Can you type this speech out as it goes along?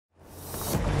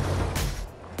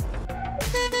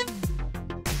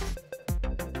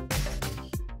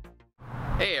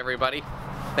Hey everybody,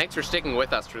 thanks for sticking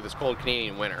with us through this cold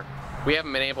Canadian winter. We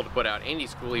haven't been able to put out any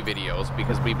Skoolie videos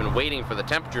because we've been waiting for the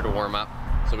temperature to warm up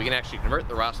so we can actually convert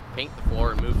the rust, paint the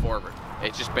floor, and move forward.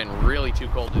 It's just been really too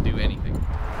cold to do anything.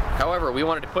 However, we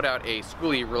wanted to put out a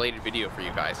Skoolie related video for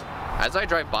you guys. As I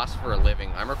drive bus for a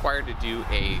living, I'm required to do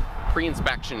a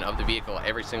pre-inspection of the vehicle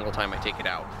every single time I take it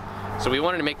out. So we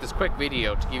wanted to make this quick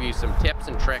video to give you some tips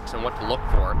and tricks on what to look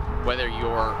for, whether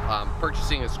you're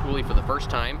purchasing a Skoolie for the first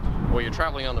time or you're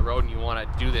traveling on the road and you want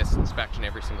to do this inspection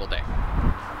every single day.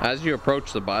 As you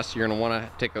approach the bus, you're going to want to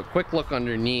take a quick look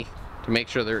underneath to make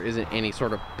sure there isn't any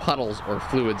sort of puddles or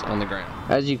fluids on the ground.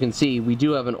 As you can see, we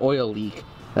do have an oil leak.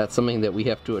 That's something that we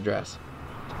have to address.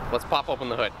 Let's pop open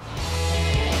the hood.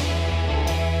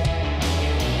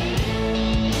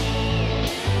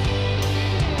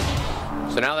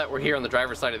 So now that we're here on the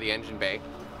driver's side of the engine bay,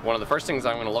 one of the first things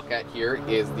I'm going to look at here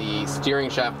is the steering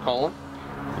shaft column.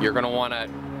 You're going to want to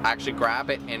actually grab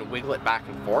it and wiggle it back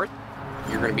and forth.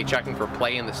 You're going to be checking for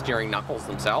play in the steering knuckles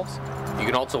themselves. You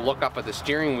can also look up at the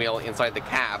steering wheel inside the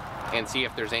cab and see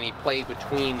if there's any play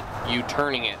between you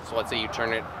turning it. So let's say you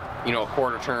turn it, a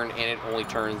quarter turn and it only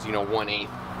turns, 1/8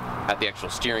 at the actual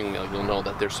steering wheel. You'll know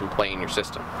that there's some play in your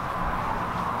system.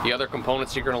 The other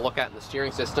components you're going to look at in the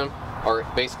steering system are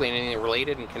basically anything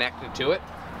related and connected to it.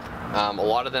 A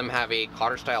lot of them have a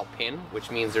cotter style pin, which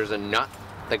means there's a nut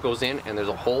that goes in and there's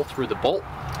a hole through the bolt.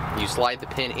 You slide the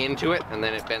pin into it and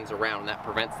then it bends around, and that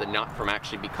prevents the nut from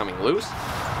actually becoming loose.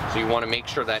 So you want to make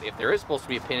sure that if there is supposed to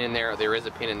be a pin in there, there is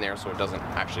a pin in there so it doesn't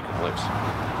actually come loose.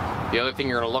 The other thing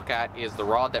you're going to look at is the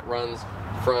rod that runs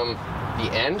from the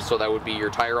end, so that would be your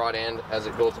tie rod end as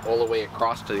it goes all the way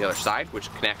across to the other side,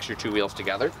 which connects your two wheels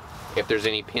together. If there's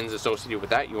any pins associated with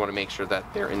that, you want to make sure that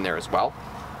they're in there as well.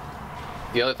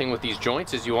 The other thing with these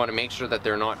joints is you want to make sure that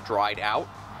they're not dried out.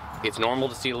 It's normal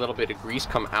to see a little bit of grease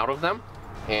come out of them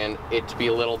and it to be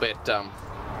a little bit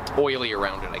oily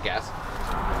around it, I guess.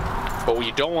 But what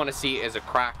you don't want to see is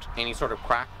any sort of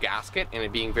cracked gasket and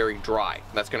it being very dry.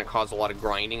 That's going to cause a lot of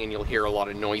grinding and you'll hear a lot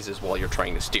of noises while you're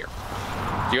trying to steer.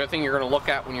 The other thing you're going to look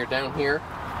at when you're down here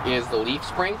is the leaf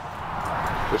spring,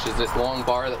 which is this long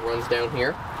bar that runs down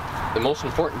here. The most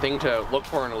important thing to look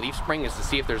for in a leaf spring is to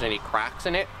see if there's any cracks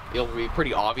in it. It'll be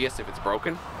pretty obvious if it's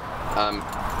broken.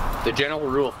 The general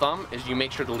rule of thumb is you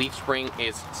make sure the leaf spring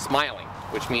is smiling,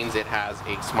 which means it has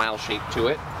a smile shape to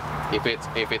it.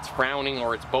 If it's frowning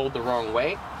or it's bowed the wrong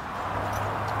way,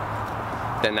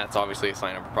 then that's obviously a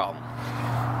sign of a problem.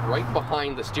 Right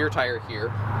behind the steer tire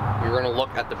here, you're going to look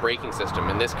at the braking system.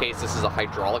 In this case, this is a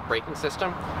hydraulic braking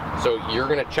system, so you're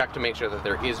going to check to make sure that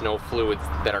there is no fluids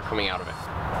that are coming out of it.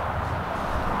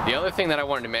 The other thing that I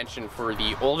wanted to mention for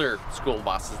the older school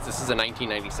buses, this is a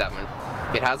 1997,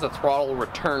 it has a throttle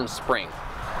return spring.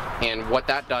 And what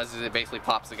that does is it basically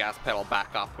pops the gas pedal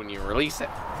back up when you release it.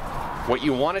 What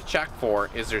you want to check for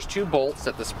is there's two bolts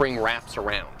that the spring wraps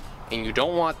around. And you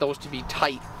don't want those to be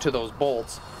tight to those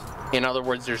bolts. In other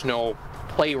words, there's no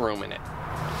play room in it.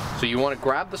 So you want to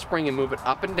grab the spring and move it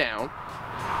up and down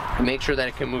and make sure that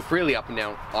it can move freely up and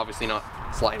down, obviously not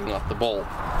sliding off the bolt.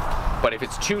 But if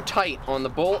it's too tight on the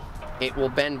bolt, it will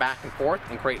bend back and forth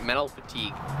and create metal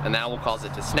fatigue, and that will cause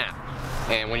it to snap.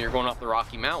 And when you're going up the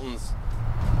Rocky Mountains,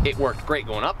 it worked great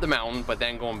going up the mountain, but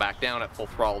then going back down at full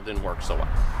throttle didn't work so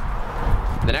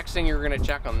well. The next thing you're going to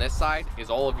check on this side is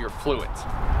all of your fluids.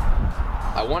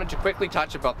 I wanted to quickly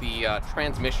touch about the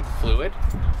transmission fluid.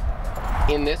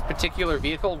 In this particular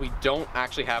vehicle, we don't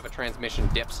actually have a transmission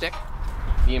dipstick.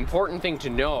 The important thing to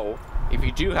know, if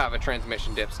you do have a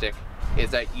transmission dipstick, is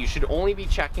that you should only be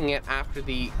checking it after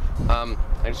the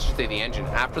engine,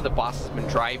 after the bus has been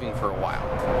driving for a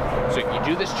while. So if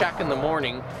you do this check in the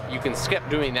morning, you can skip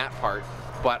doing that part,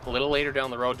 but a little later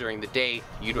down the road during the day,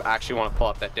 you actually want to pull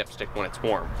up that dipstick when it's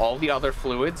warm. All the other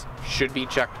fluids should be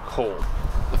checked cold.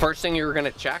 The first thing you're going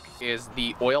to check is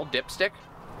the oil dipstick.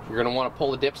 You're going to want to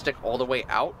pull the dipstick all the way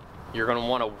out. You're going to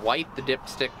want to wipe the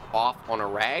dipstick off on a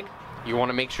rag. You want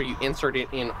to make sure you insert it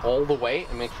in all the way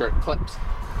and make sure it clips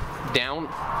down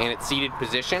in its seated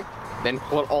position. Then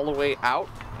pull it all the way out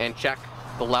and check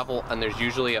the level, and there's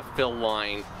usually a fill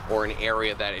line or an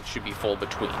area that it should be full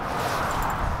between.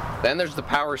 Then there's the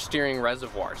power steering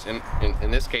reservoirs.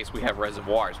 In this case, we have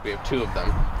reservoirs. We have two of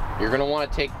them. You're going to want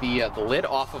to take the lid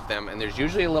off of them, and there's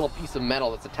usually a little piece of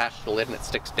metal that's attached to the lid and it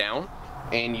sticks down,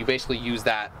 and you basically use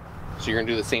that. So you're going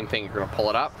to do the same thing. You're going to pull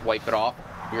it up, wipe it off,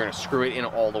 you're going to screw it in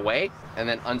all the way, and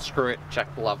then unscrew it,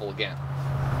 check the level again.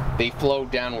 They flow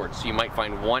downwards, so you might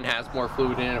find one has more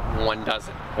fluid in it, one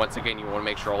doesn't. Once again, you want to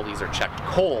make sure all these are checked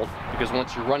cold, because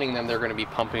once you're running them, they're going to be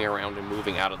pumping around and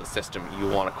moving out of the system. You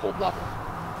want a cold level.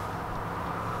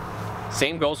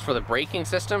 Same goes for the braking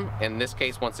system. In this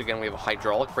case, once again, we have a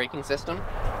hydraulic braking system.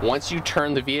 Once you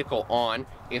turn the vehicle on,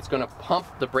 it's going to pump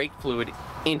the brake fluid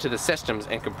into the systems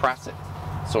and compress it.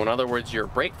 So in other words, your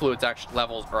brake fluids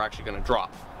levels are actually going to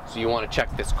drop. So you want to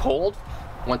check this cold.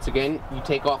 Once again, you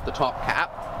take off the top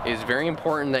cap. It is very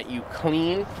important that you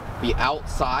clean the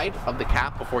outside of the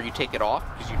cap before you take it off,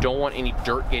 because you don't want any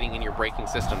dirt getting in your braking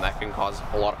system. That can cause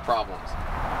a lot of problems.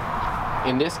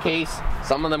 In this case,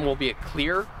 some of them will be a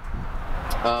clear.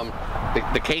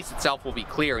 The case itself will be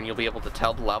clear and you'll be able to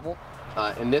tell the level.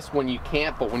 In this one you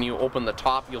can't, but when you open the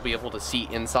top you'll be able to see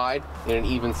inside, and it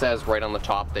even says right on the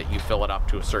top that you fill it up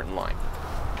to a certain line.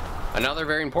 Another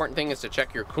very important thing is to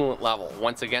check your coolant level.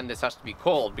 Once again, this has to be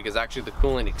cold because actually the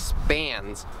coolant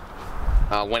expands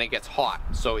when it gets hot.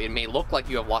 So it may look like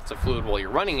you have lots of fluid while you're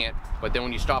running it, but then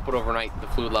when you stop it overnight, the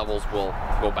fluid levels will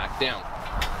go back down.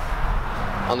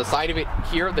 On the side of it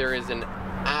here, there is an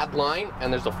add line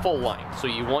and there's a full line. So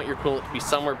you want your coolant to be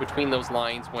somewhere between those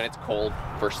lines when it's cold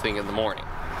first thing in the morning.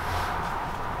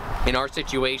 In our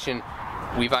situation,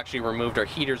 we've actually removed our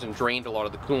heaters and drained a lot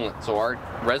of the coolant. So our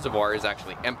reservoir is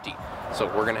actually empty. So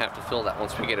we're gonna have to fill that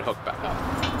once we get it hooked back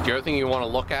up. The other thing you wanna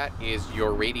look at is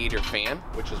your radiator fan,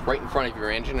 which is right in front of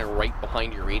your engine and right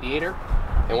behind your radiator.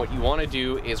 And what you wanna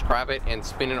do is grab it and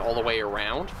spin it all the way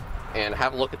around and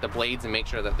have a look at the blades and make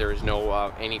sure that there is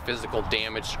no any physical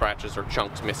damage, scratches, or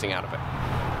chunks missing out of it.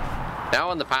 Now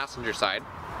on the passenger side,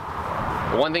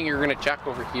 one thing you're going to check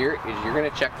over here is you're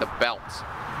going to check the belts.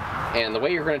 And the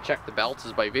way you're going to check the belts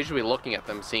is by visually looking at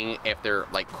them, seeing if they're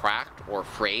like cracked or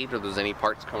frayed or there's any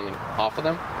parts coming off of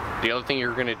them. The other thing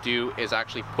you're going to do is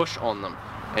actually push on them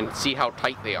and see how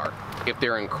tight they are. If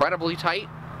they're incredibly tight,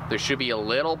 there should be a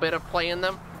little bit of play in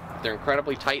them. If they're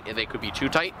incredibly tight, they could be too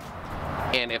tight.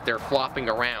 And if they're flopping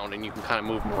around and you can kind of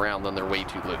move them around, then they're way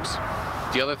too loose.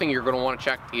 The other thing you're going to want to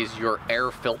check is your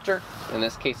air filter. In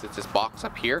this case, it's this box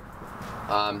up here.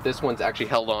 This one's actually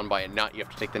held on by a nut. You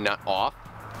have to take the nut off.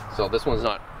 So this one's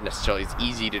not necessarily as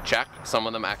easy to check. Some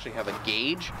of them actually have a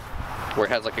gauge where it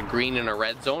has like a green and a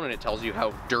red zone and it tells you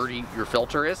how dirty your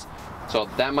filter is. So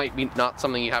that might be not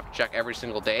something you have to check every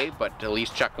single day, but at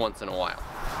least check once in a while.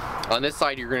 On this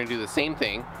side, you're going to do the same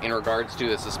thing in regards to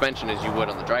the suspension as you would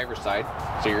on the driver's side.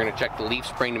 So you're going to check the leaf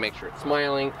spring to make sure it's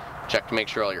smiling, check to make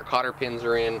sure all your cotter pins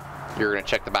are in. You're going to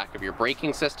check the back of your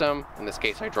braking system, in this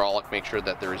case hydraulic, make sure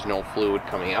that there is no fluid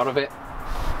coming out of it.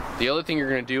 The other thing you're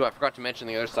going to do, I forgot to mention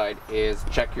the other side, is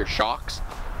check your shocks.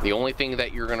 The only thing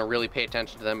that you're going to really pay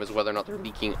attention to them is whether or not they're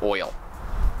leaking oil.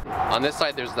 On this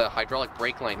side, there's the hydraulic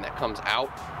brake line that comes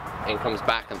out and comes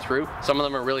back and through. Some of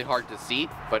them are really hard to see,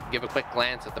 but give a quick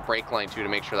glance at the brake line too to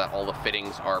make sure that all the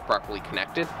fittings are properly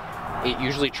connected. It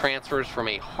usually transfers from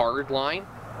a hard line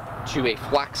to a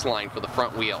flex line for the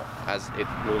front wheel as it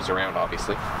moves around,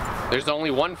 obviously. There's only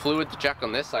one fluid to check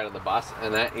on this side of the bus,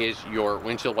 and that is your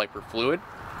windshield wiper fluid.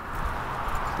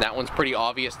 That one's pretty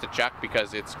obvious to check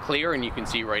because it's clear and you can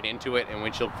see right into it, and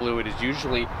windshield fluid is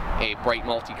usually a bright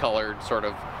multicolored sort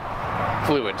of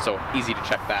fluid, so easy to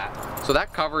check that. So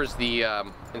that covers the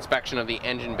inspection of the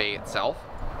engine bay itself.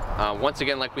 Once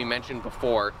again, like we mentioned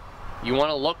before, you want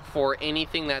to look for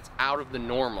anything that's out of the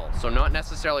normal. So not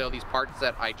necessarily all these parts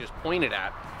that I just pointed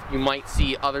at. You might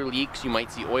see other leaks, you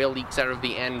might see oil leaks out of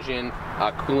the engine,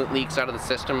 coolant leaks out of the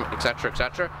system, etc.,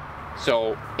 etc.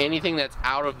 So anything that's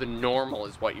out of the normal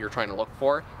is what you're trying to look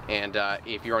for, and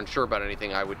if you're unsure about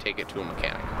anything, I would take it to a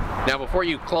mechanic. Now before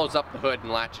you close up the hood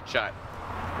and latch it shut,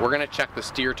 we're going to check the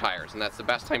steer tires, and that's the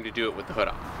best time to do it with the hood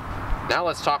up. Now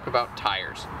let's talk about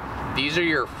tires. These are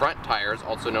your front tires,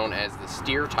 also known as the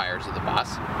steer tires of the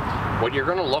bus. What you're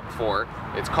going to look for,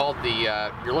 it's called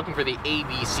the, you're looking for the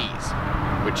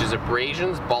ABCs, which is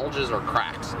abrasions, bulges, or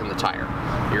cracks in the tire.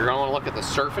 You're going to want to look at the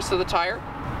surface of the tire.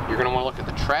 You're going to want to look at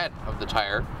the tread of the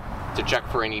tire to check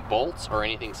for any bolts or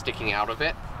anything sticking out of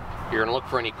it. You're going to look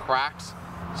for any cracks,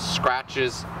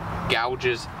 scratches,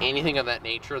 gouges, anything of that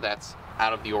nature that's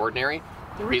out of the ordinary.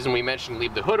 The reason we mentioned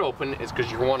leave the hood open is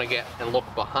because you want to get and look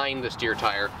behind the steer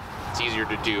tire. It's easier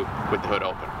to do with the hood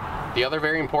open. The other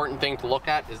very important thing to look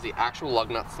at is the actual lug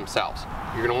nuts themselves.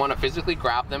 You're going to want to physically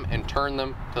grab them and turn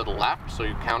them to the left, so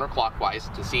you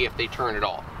counterclockwise, to see if they turn at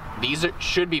all. These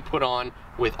should be put on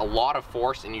with a lot of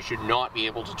force, and you should not be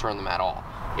able to turn them at all.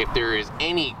 If there is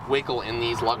any wiggle in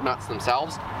these lug nuts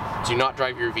themselves, do not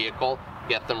drive your vehicle,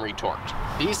 get them retorqued.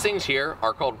 These things here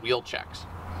are called wheel checks.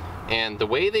 And the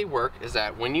way they work is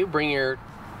that when you bring your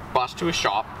bus to a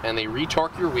shop and they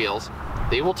retorque your wheels,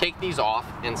 they will take these off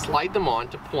and slide them on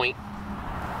to point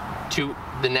to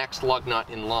the next lug nut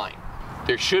in line.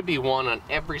 There should be one on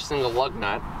every single lug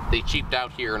nut. They cheaped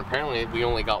out here, and apparently we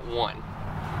only got one.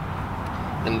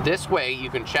 And this way you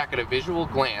can check at a visual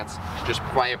glance, just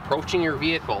by approaching your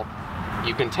vehicle,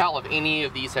 you can tell if any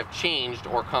of these have changed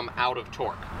or come out of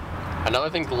torque. Another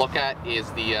thing to look at is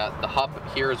the hub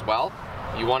here as well.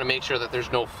 You want to make sure that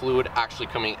there's no fluid actually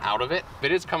coming out of it. If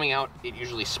it is coming out, it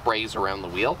usually sprays around the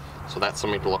wheel, so that's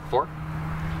something to look for.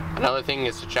 Another thing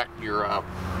is to check your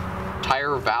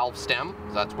tire valve stem.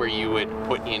 That's where you would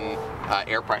put in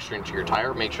air pressure into your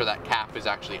tire. Make sure that cap is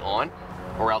actually on,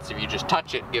 or else if you just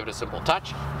touch it, give it a simple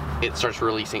touch, it starts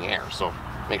releasing air, so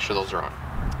make sure those are on.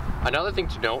 Another thing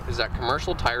to note is that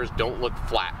commercial tires don't look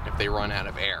flat if they run out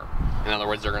of air. In other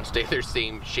words, they're going to stay their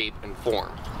same shape and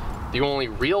form. The only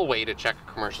real way to check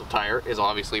a commercial tire is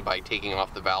obviously by taking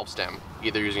off the valve stem,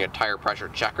 either using a tire pressure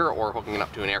checker or hooking it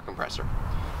up to an air compressor.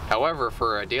 However,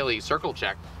 for a daily circle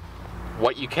check,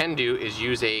 what you can do is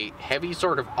use a heavy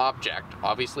sort of object.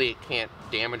 Obviously it can't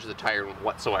damage the tire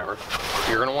whatsoever.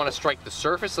 You're going to want to strike the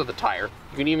surface of the tire.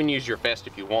 You can even use your fist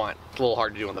if you want. It's a little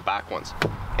hard to do on the back ones.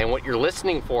 And what you're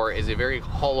listening for is a very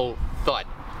hollow thud.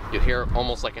 You'll hear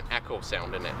almost like an echo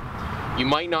sound in it. You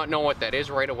might not know what that is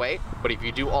right away, but if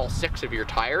you do all 6 of your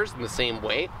tires in the same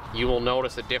way, you will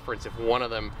notice a difference if one of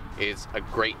them is a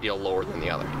great deal lower than the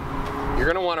other. You're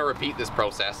going to want to repeat this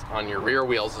process on your rear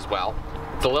wheels as well.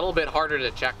 It's a little bit harder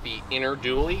to check the inner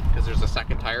dually because there's a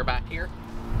second tire back here.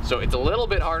 So it's a little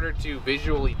bit harder to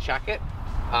visually check it,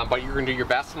 but you're going to do your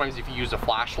best sometimes if you use a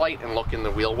flashlight and look in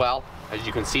the wheel well, as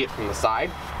you can see it from the side.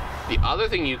 The other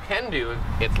thing you can do,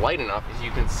 if it's light enough, is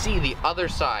you can see the other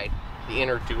side, the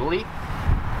inner dually,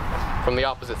 from the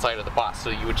opposite side of the bus. So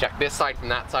you would check this side from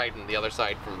that side and the other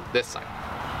side from this side.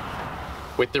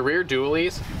 With the rear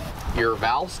dualies, your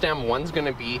valve stem, one's going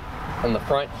to be on the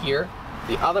front here.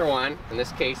 The other one, in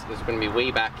this case, is going to be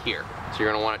way back here. So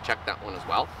you're going to want to check that one as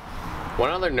well.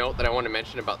 One other note that I want to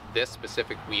mention about this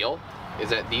specific wheel is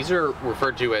that these are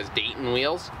referred to as Dayton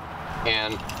wheels.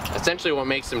 And essentially what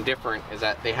makes them different is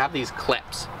that they have these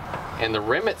clips. And the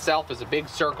rim itself is a big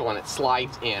circle and it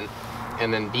slides in.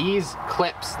 And then these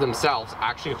clips themselves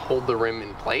actually hold the rim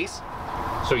in place.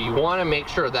 So you want to make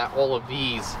sure that all of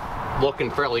these look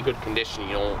in fairly good condition.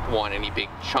 You don't want any big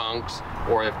chunks,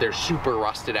 or if they're super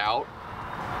rusted out,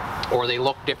 or they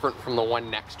look different from the one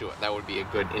next to it. That would be a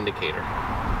good indicator.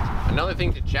 Another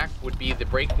thing to check would be the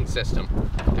braking system.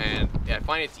 And I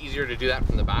find it's easier to do that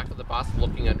from the back of the bus.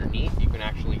 Looking underneath, you can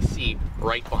actually see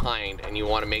right behind, and you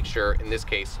want to make sure, in this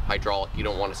case, hydraulic, you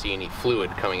don't want to see any fluid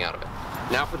coming out of it.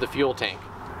 Now for the fuel tank.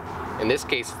 In this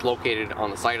case, it's located on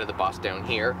the side of the bus down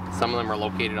here. Some of them are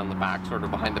located on the back, sort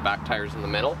of behind the back tires in the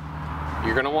middle.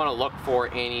 You're going to want to look for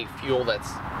any fuel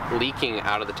that's leaking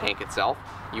out of the tank itself.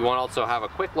 You want to also have a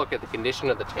quick look at the condition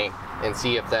of the tank and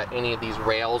see if that any of these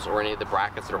rails or any of the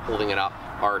brackets that are holding it up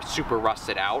are super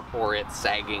rusted out or it's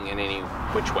sagging in any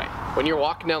which way. When you're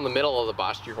walking down the middle of the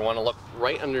bus, you're going to want to look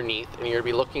right underneath, and you're going to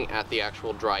be looking at the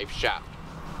actual drive shaft,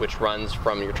 which runs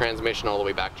from your transmission all the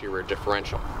way back to your rear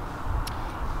differential.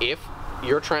 If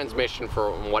your transmission,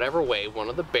 for whatever way, one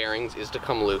of the bearings is to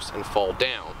come loose and fall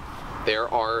down, there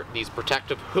are these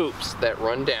protective hoops that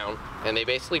run down, and they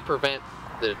basically prevent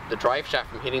the drive shaft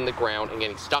from hitting the ground and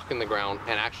getting stuck in the ground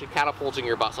and actually catapulting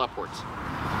your bus upwards.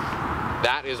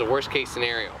 That is a worst case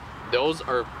scenario. Those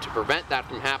are to prevent that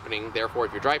from happening. Therefore,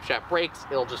 if your drive shaft breaks,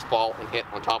 it'll just fall and hit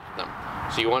on top of them.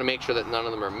 So you want to make sure that none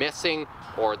of them are missing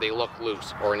or they look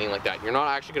loose or anything like that. You're not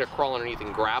actually going to crawl underneath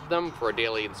and grab them for a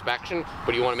daily inspection,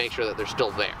 but you want to make sure that they're still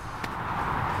there.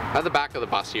 At the back of the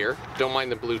bus here, don't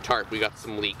mind the blue tarp, we got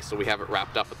some leaks, so we have it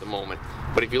wrapped up at the moment.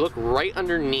 But if you look right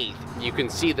underneath, you can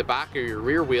see the back of your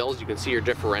rear wheels, you can see your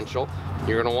differential.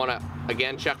 You're going to want to,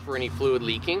 again, check for any fluid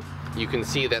leaking. You can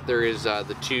see that there is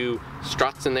the 2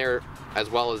 struts in there as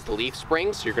well as the leaf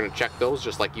springs, so you're going to check those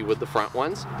just like you would the front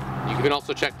ones. You can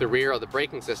also check the rear of the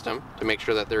braking system to make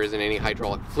sure that there isn't any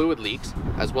hydraulic fluid leaks.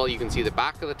 As well, you can see the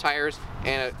back of the tires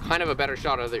and kind of a better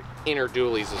shot of the inner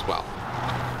dualies as well.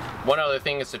 One other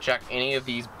thing is to check any of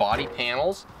these body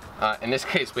panels. In this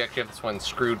case, we actually have this one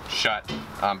screwed shut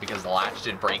because the latch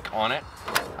did break on it.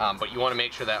 But you want to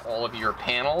make sure that all of your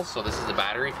panels, so this is a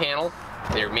battery panel,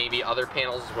 there may be other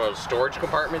panels as well as storage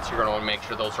compartments, you're going to want to make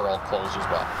sure those are all closed as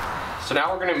well. So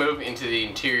now we're going to move into the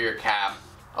interior cab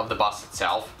of the bus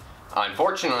itself.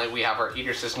 Unfortunately, we have our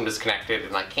heater system disconnected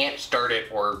and I can't start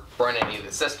it or run any of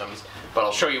the systems, but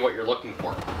I'll show you what you're looking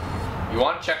for. You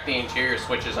want to check the interior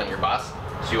switches on your bus.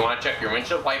 So you want to check your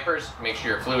windshield wipers, make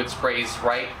sure your fluid spray's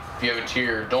right. If you have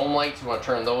interior dome lights, you want to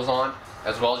turn those on,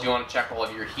 as well as you want to check all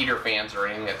of your heater fans or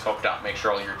anything that's hooked up, make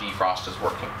sure all your defrost is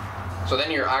working. So then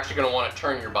you're actually going to want to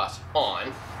turn your bus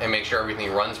on and make sure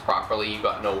everything runs properly. You've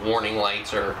got no warning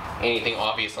lights or anything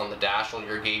obvious on the dash, all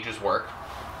your gauges work.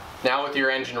 Now with your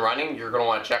engine running, you're going to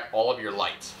want to check all of your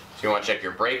lights. So you want to check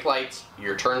your brake lights,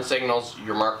 your turn signals,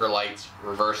 your marker lights,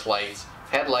 reverse lights,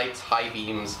 headlights, high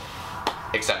beams,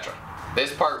 etc.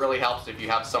 This part really helps if you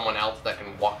have someone else that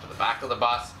can walk to the back of the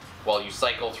bus while you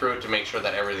cycle through it to make sure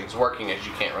that everything's working, as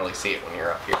you can't really see it when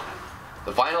you're up here.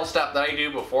 The final step that I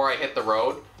do before I hit the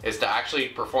road is to actually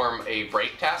perform a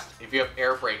brake test. If you have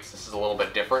air brakes, this is a little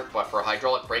bit different, but for a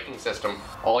hydraulic braking system,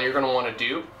 all you're going to want to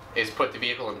do is put the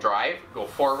vehicle in drive, go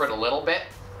forward a little bit,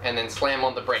 and then slam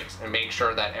on the brakes and make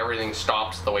sure that everything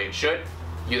stops the way it should.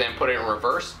 You then put it in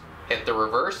reverse, hit the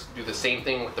reverse, do the same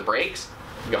thing with the brakes.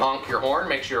 You honk your horn,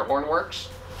 make sure your horn works,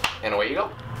 and away you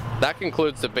go. That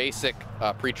concludes the basic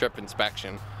pre-trip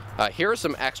inspection. Here are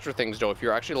some extra things though if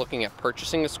you're actually looking at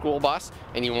purchasing a school bus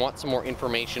and you want some more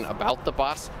information about the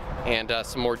bus and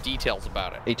some more details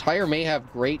about it. A tire may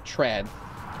have great tread,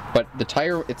 but the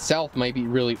tire itself might be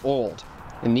really old.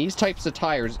 And these types of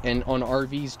tires, and on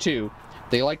RVs too,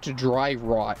 they like to dry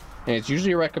rot, and it's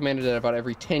usually recommended that about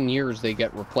every 10 years they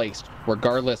get replaced,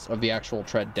 regardless of the actual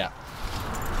tread depth.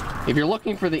 If you're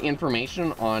looking for the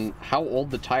information on how old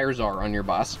the tires are on your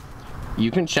bus, you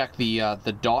can check the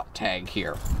dot tag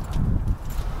here.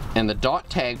 And the dot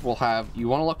tag will have, you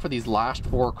want to look for these last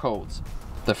 4 codes.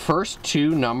 The first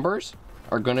 2 numbers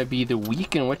are going to be the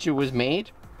week in which it was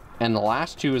made, and the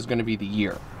last 2 is going to be the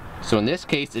year. So in this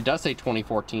case, it does say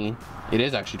 2014. It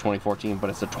is actually 2014,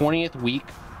 but it's the 20th week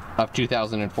of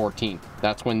 2014.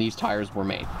 That's when these tires were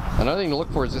made. Another thing to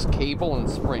look for is this cable and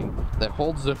spring that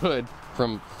holds the hood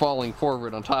from falling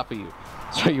forward on top of you.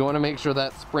 So you want to make sure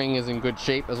that spring is in good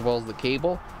shape, as well as the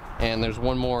cable, and there's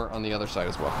one more on the other side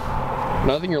as well.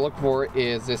 Another thing you're looking for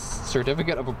is this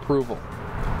certificate of approval.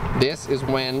 This is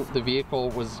when the vehicle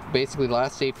was basically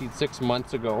last safetied 6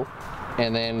 months ago,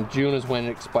 and then June is when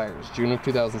it expires, June of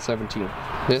 2017.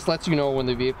 This lets you know when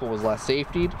the vehicle was last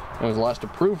safetied and was last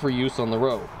approved for use on the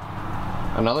road.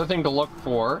 Another thing to look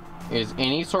for is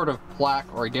any sort of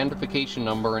plaque or identification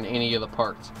number in any of the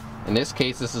parts. In this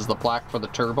case, this is the plaque for the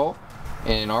turbo.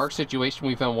 In our situation,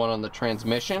 we found one on the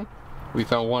transmission, we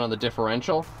found one on the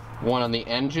differential, one on the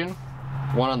engine,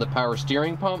 one on the power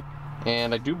steering pump,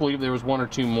 and I do believe there was 1 or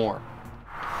 2 more.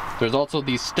 There's also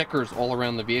these stickers all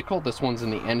around the vehicle. This one's in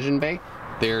the engine bay.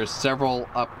 There's several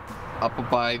up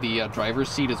by the driver's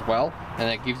seat as well, and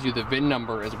that gives you the VIN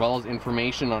number as well as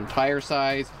information on tire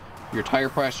size, your tire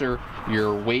pressure,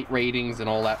 your weight ratings, and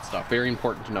all that stuff. Very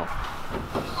important to know.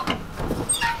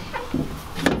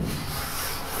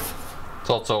 There's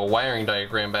also a wiring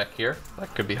diagram back here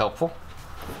that could be helpful.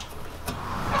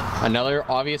 Another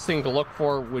obvious thing to look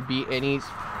for would be any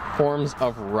forms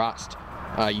of rust.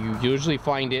 You usually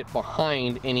find it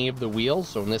behind any of the wheels,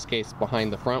 so in this case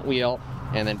behind the front wheel,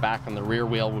 and then back on the rear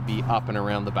wheel would be up and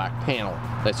around the back panel.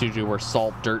 That's usually where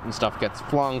salt, dirt, and stuff gets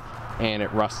flung and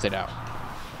it rusted out.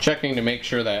 Checking to make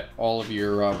sure that all of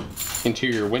your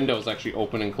interior windows actually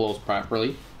open and close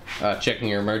properly. Checking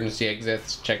your emergency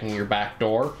exits, checking your back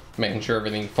door, making sure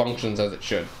everything functions as it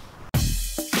should.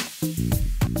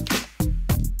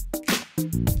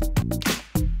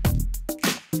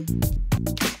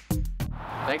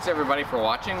 Thanks everybody for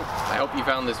watching. I hope you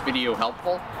found this video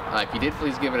helpful. If you did,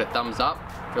 please give it a thumbs up.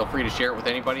 Feel free to share it with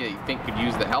anybody that you think could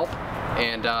use the help.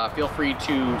 And feel free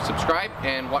to subscribe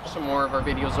and watch some more of our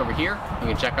videos over here. You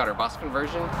can check out our bus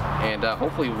conversion, and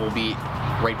hopefully we'll be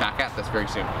right back at this very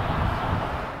soon.